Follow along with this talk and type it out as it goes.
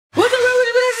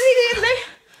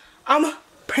I'm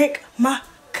prank my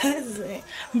cousin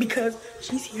because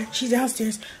she's here. She's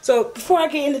downstairs. So before I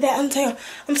get into that,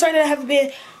 I'm sorry that I haven't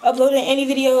been uploading any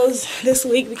videos this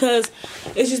week because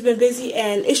it's just been busy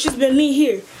and it's just been me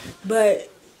here. But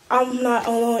I'm not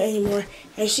alone anymore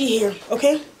and she here,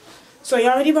 okay? So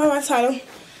y'all already by my title.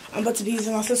 I'm about to be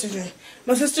using my sister's room.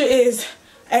 My sister is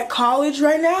at college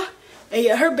right now. And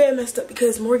yeah, her bed messed up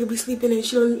because Morgan be sleeping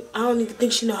and I don't even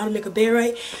think she know how to make a bed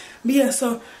right. But yeah,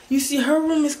 so you see her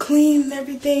room is clean and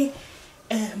everything.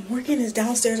 And Morgan is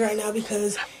downstairs right now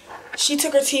because she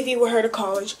took her TV with her to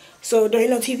college. So there ain't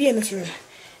no TV in this room.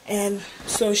 And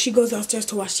so she goes downstairs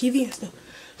to watch TV and stuff.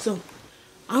 So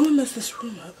I'm gonna mess this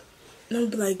room up. And I'm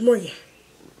gonna be like, Morgan,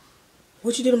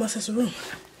 what you do to my sister's room?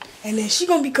 And then she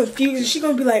gonna be confused. She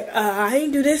gonna be like, I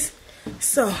ain't do this.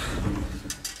 So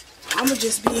I'm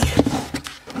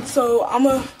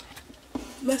gonna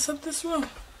mess up this room.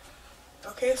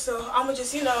 Okay, so I'm gonna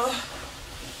just, you know,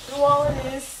 do all of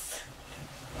this.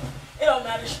 It don't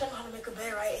matter. She don't know how to make a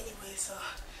bed right anyway, so,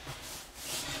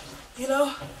 you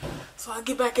know. So I'll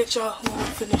get back at y'all when I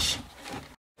finish.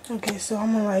 Okay, so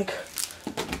I'm gonna like,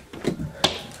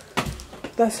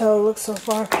 that's how it looks so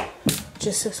far.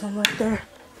 Just this one right there.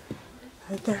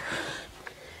 Right there.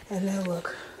 And then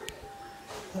look.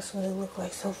 That's what it looked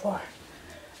like so far.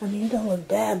 I mean, it don't look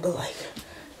bad, but like,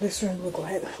 this room looked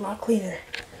like a lot cleaner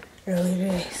earlier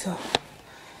today, so.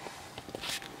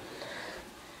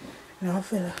 Now I'm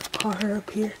finna call her up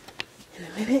here in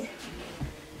a minute.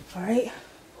 Alright?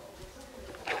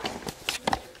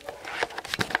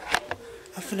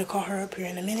 I'm finna call her up here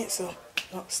in a minute, so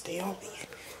don't stay on me.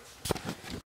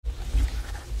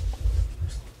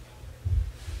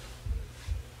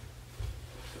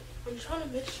 I'm trying to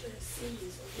make sure it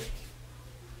sees, okay?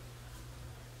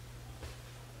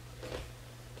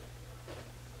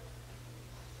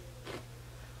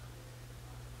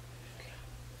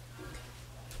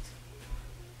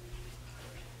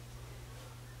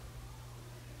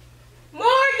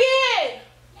 Morgan!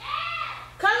 Yeah.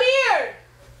 Come here!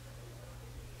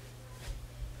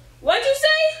 What'd you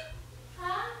say?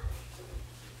 Huh?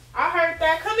 I heard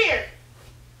that. Come here.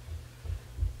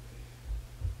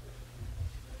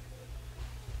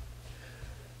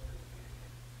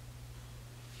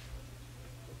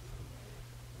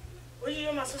 What did you do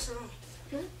in my sister's room?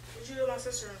 What did you do in my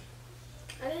sister's room?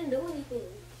 I didn't do anything.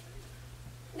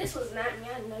 This was not me.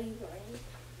 I know you weren't.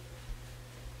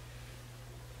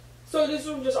 So this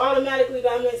room just automatically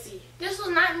got messy? This was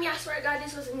not me. I swear to God,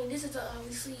 this wasn't me. This is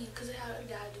obviously because of how I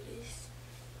gotta do this.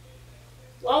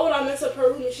 Why would I mess up her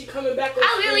room if she coming back?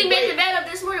 I literally made the bed up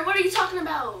this morning. What are you talking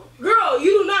about? Girl,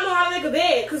 you do not know how to make a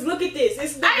bed. Cause look at this. I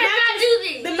did not do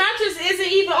this. The mattress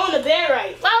isn't even on the bed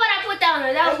right. Why would I put that on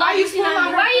there? That was obviously not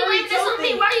me. Why are you blaming this on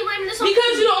me? Why are you blaming this on me?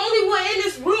 Because you're the only one in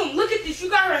this room. Look at this.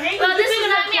 You got her hanging. Well, this is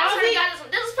not me. I swear to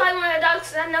God, this was probably one of the dogs.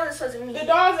 I know this wasn't me. The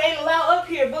dogs ain't allowed up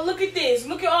here. But look at this.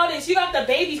 Look at all this. You got the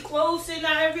baby's clothes sitting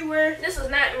out everywhere. This was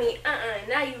not me.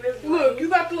 Now you really look. You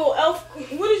got the little elf.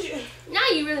 What did you? Now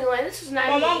you really lying. This is not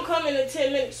me. My mom coming in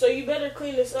 10 minutes, so you better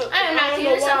clean this up. I am not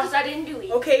cleaning this up because I didn't do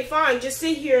it. Okay, fine. Just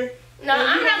sit here. No,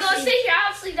 I'm not gonna sit here.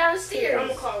 I'll sleep downstairs.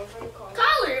 I'm gonna call her.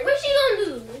 Call her. What she gonna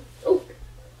do? Oh,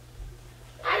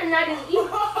 I did not do this.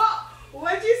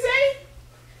 What'd you say?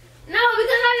 No,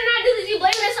 because I did not do this. You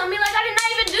blame this on me like I did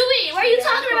not even do it. What are you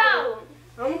talking about?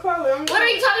 I'm gonna call her. What are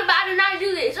you talking about? I did not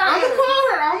do this. I'm gonna call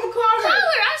her. Call her.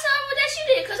 I saw what that she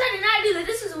did because I did not do this.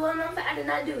 This is well known fact. I did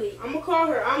not do it. I'm gonna call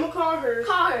her.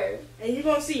 Call her. And you're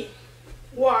gonna see.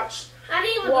 Watch. I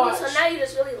didn't even do this, so now you're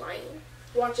just really lying.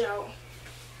 Watch out.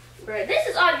 Bruh, this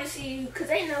is obviously you because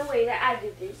ain't no way that I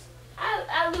did this.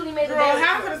 I literally made the bed. Girl,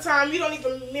 half of the time you don't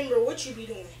even remember what you be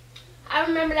doing. I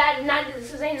remember that I did not do this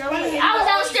because ain't no way. I was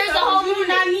downstairs the whole morning. You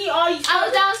do not need all these I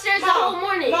was downstairs the whole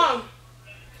morning. Mom,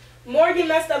 Morgan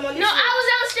messed up on this. No, I was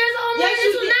downstairs the whole morning.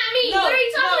 This was not me. What are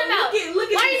you talking about? Look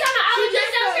at what are you talking about? I was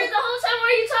just downstairs the whole time. What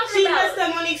are you talking about? She about? messed up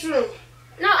Monique's room.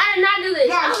 No, I did not do this.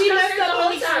 Mom, she messed up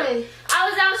Monique's room. I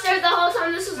was downstairs the whole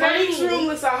time. This was Monique's room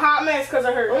looks a hot mess because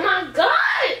of her. Oh my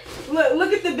God!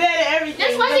 Look at the bed and everything.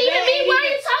 This wasn't even me. What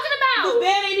are you talking about? The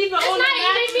bed ain't even on the mattress.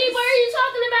 It's not even me. What are you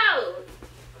talking about?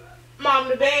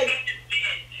 Mom, the bed.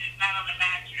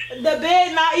 The bed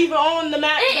not even on the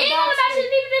mattress. It ain't on the mattress.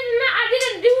 I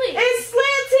didn't do it. It's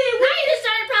slanted. Now you just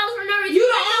started problems for no reason. You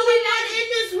the only one in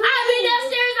this room. I've been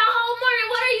downstairs the whole morning.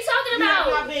 What are you talking about?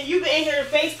 You've been in here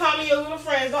FaceTiming your little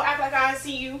friends. Don't act like I didn't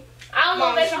see you. I don't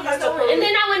know FaceTime my phone. And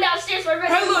then I went downstairs for the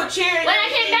rest her little chair. When I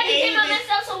came back, it came out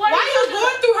messed up. So what? Why are you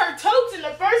going through her totes in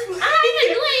the first place? I'm not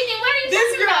even doing anything. What are you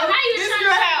talking about? Now you this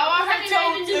girl had all her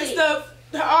totes and stuff.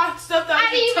 All stuff that I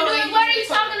didn't even do it. What are you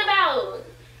talking about?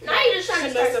 Now you just trying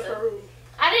to start up her room.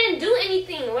 I didn't do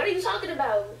anything. What are are you talking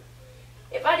about?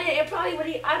 If I didn't, it probably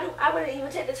wouldn't. I wouldn't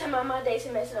even take the time out of my day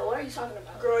to mess it up. What are you talking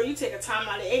about? Girl, you take a time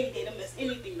out of any day to mess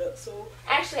anything up. So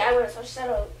actually, I wouldn't. So shut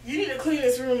up. You need to clean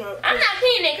this room up. I'm not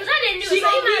cleaning it because I didn't do it. She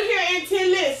gonna be here in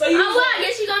 10 minutes. So you. Oh well, I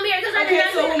guess she gonna be here because I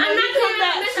didn't. I'm not cleaning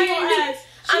up a mess I didn't do.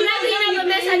 I'm not cleaning up a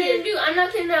mess I didn't do. I'm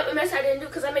not cleaning up a mess I didn't do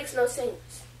because that makes no sense.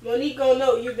 Monique gonna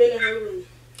know you've been in her room.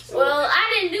 So. Well,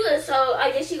 I didn't do it, so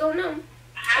I guess she gonna know.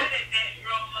 How did that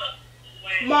room look?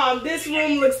 Mom, this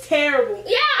room looks terrible.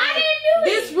 Yeah, I didn't do it.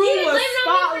 This room was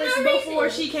spotless before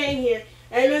she came here.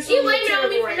 And this room was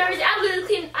terrible right now.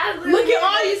 Look at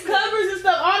all these covers and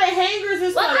stuff, all the hangers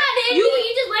and stuff. Well, I didn't do it.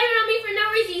 You just blaming on me for no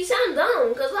reason. You sound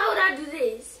dumb, because why would I do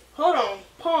this? Hold on.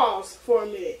 Pause for a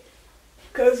minute.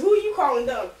 Because who you calling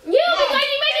dumb? You, because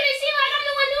you making it seem like I'm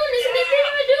the one doing this and this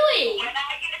didn't even do it. When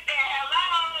I get there,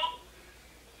 hello.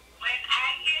 When I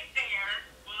get there,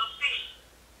 we'll see.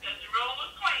 Because the room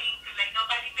was clean, because ain't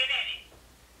nobody been in it.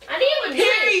 I didn't even do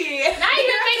it. Now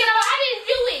you're making it up. I didn't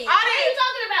do it. What are you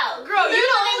talking about? Girl, you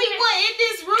the only one in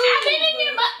this room. I've been in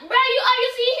here, but bro, you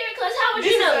obviously here because how would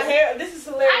you know? This is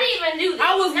hilarious. I didn't even do this.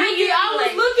 I was looking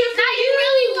for Now you. you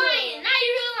really lying. Now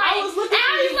you really lying. I was looking and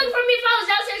for how you. you look for me if I was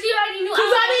downstairs? You already knew.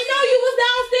 Because I didn't know you was You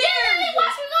downstairs. didn't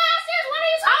watch me go downstairs. What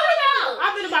are you talking about?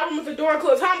 I've been in my room with the door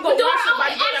closed. How I'm going to Door watch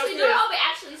somebody open. go Actually, downstairs? door open.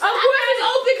 Actually. Of course it's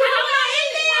open because I'm not in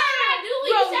there. Why would I do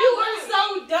it? Bro, you are so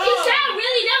dumb. You sound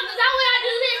really dumb because how would I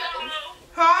do this?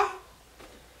 Huh?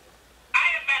 I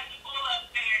am about to pull up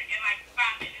there in like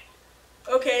 5 minutes.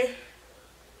 Okay.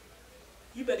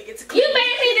 You better get to clean. You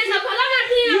better clean this up because I'm not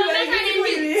cleaning You up better this. get to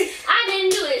clean it. I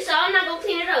didn't do it, so I'm not gonna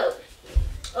clean it up.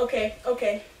 Okay.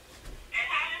 And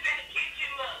how does that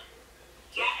kitchen look?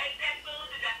 Y'all ate that food?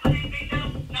 Did I put anything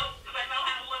else? No, because I know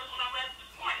how it was when I left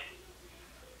this morning.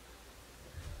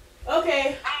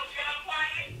 Okay. Oh, shut up,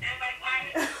 quiet. Everybody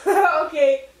quiet.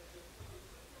 Okay.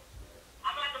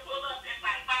 I'm about to pull up in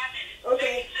like 5 minutes.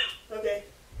 Okay. Maybe 2. Okay.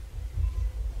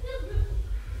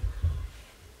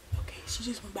 Okay, she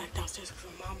just went back downstairs because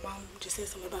my mom just said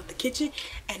something about the kitchen,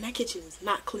 and that kitchen is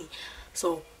not clean.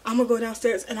 So I'm gonna go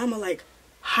downstairs and I'm gonna like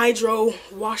hydro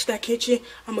wash that kitchen.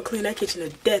 I'm gonna clean that kitchen to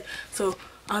death. So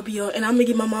I'll be and I'm gonna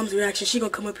get my mom's reaction. She gonna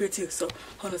come up here too. So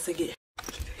hold on a second.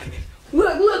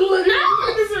 Look. No! Look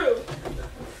at this room.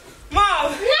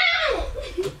 Mom! No!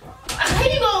 How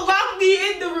you gonna lock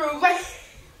me in the room? Like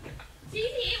Gigi,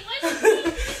 it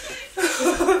wasn't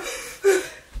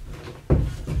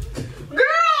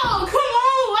girl, come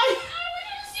on! Like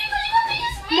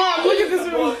Mom, look at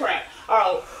this room. Crap.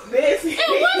 Oh, this. It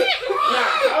wasn't wrong.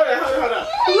 Nah, hold on.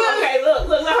 Okay, look,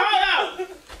 hold on.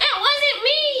 It wasn't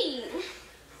me.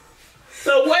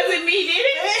 So was it me, did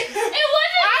it? It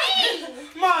wasn't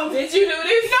me. Mom, Did you do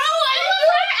this? No, I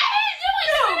didn't do it.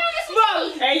 No,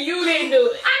 Mom. And you didn't do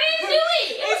it. I didn't do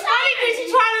it. It was funny because she's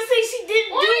trying to say she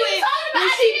didn't What do are you it. talking about? When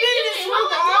I she didn't been in do this it. room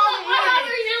What all was morning.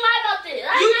 the reason lie about this?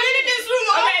 You've been in this room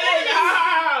all Okay,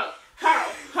 morning.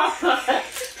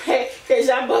 Because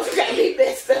y'all both got me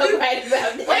messed up right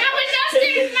about that. When I went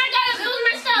downstairs and I got up, it was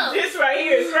messed up. This right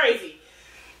here is crazy.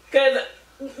 Because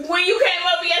when you came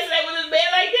over yesterday with this bed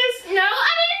like this, No,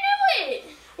 I didn't do it.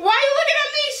 Why are you looking at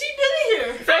me? She been in here.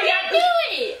 so I y'all didn't do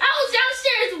it. I was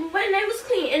downstairs when it was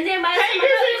clean, and then by the time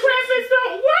Hangers and crackers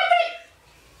don't.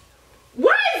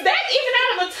 Why is that even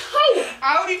out of a tote? I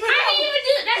don't even I didn't even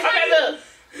do it. That's Okay,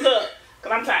 look,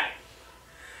 because I'm tired.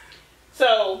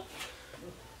 So,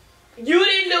 you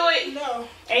didn't do it, No.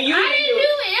 and you I didn't didn't do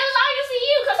do it. it. It was obviously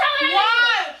you, because how would I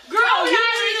Why? Girl, How would you I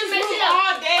have a been in reason to this mess room it up?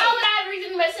 all day. How would I have a reason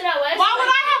to mess it up? Why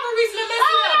would I have a reason to mess Why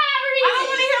it would up? I have a I reason?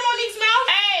 don't want to hear Monique's mouth.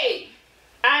 Hey,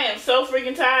 I am so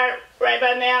freaking tired right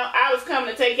about now. I was coming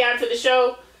to take y'all to the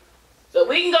show, so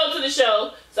we can go to the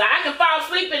show, so I can fall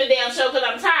asleep in the damn show because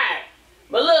I'm tired.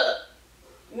 But look,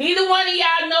 neither one of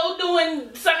y'all know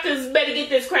doing suckers better get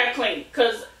this crap clean,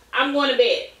 because I'm going to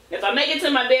bed. If I make it to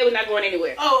my bed, we're not going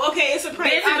anywhere. Oh, okay, it's a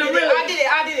prank. This is I a did real- it.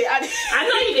 I did it. I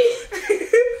know you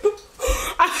did.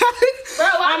 Bro,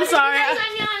 why I'm would sorry. You guys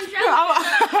let me on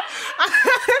drugs?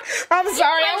 I'm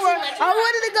sorry. I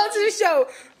wanted to go to the show.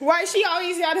 Why she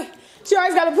always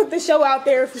gotta put the show out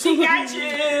there for some Got you.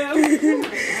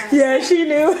 Yeah, she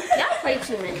knew. Y'all play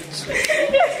too much.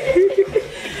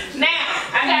 Now,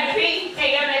 I got to pee.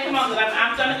 Hey, y'all better come on, because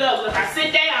I'm going to go. If I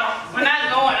sit down, we're not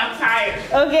going. I'm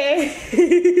tired. Okay.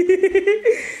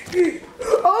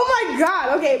 Oh my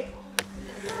God. Okay.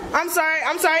 I'm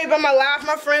sorry about my laugh.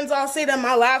 My friends all say that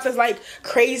my laugh is like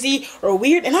crazy or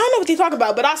weird, and I don't know what they talk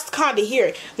about, but I kind of hear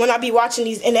it when I be watching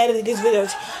these and editing these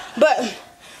videos. But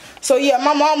so yeah,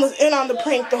 my mom was in on the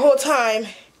prank the whole time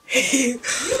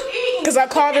because I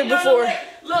called her before.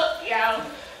 Look, y'all.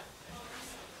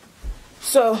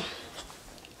 So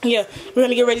yeah, we're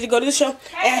gonna get ready to go to the show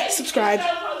and subscribe.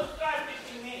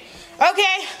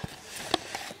 Okay,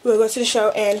 we'll go to the show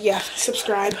and yeah,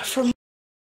 subscribe for more.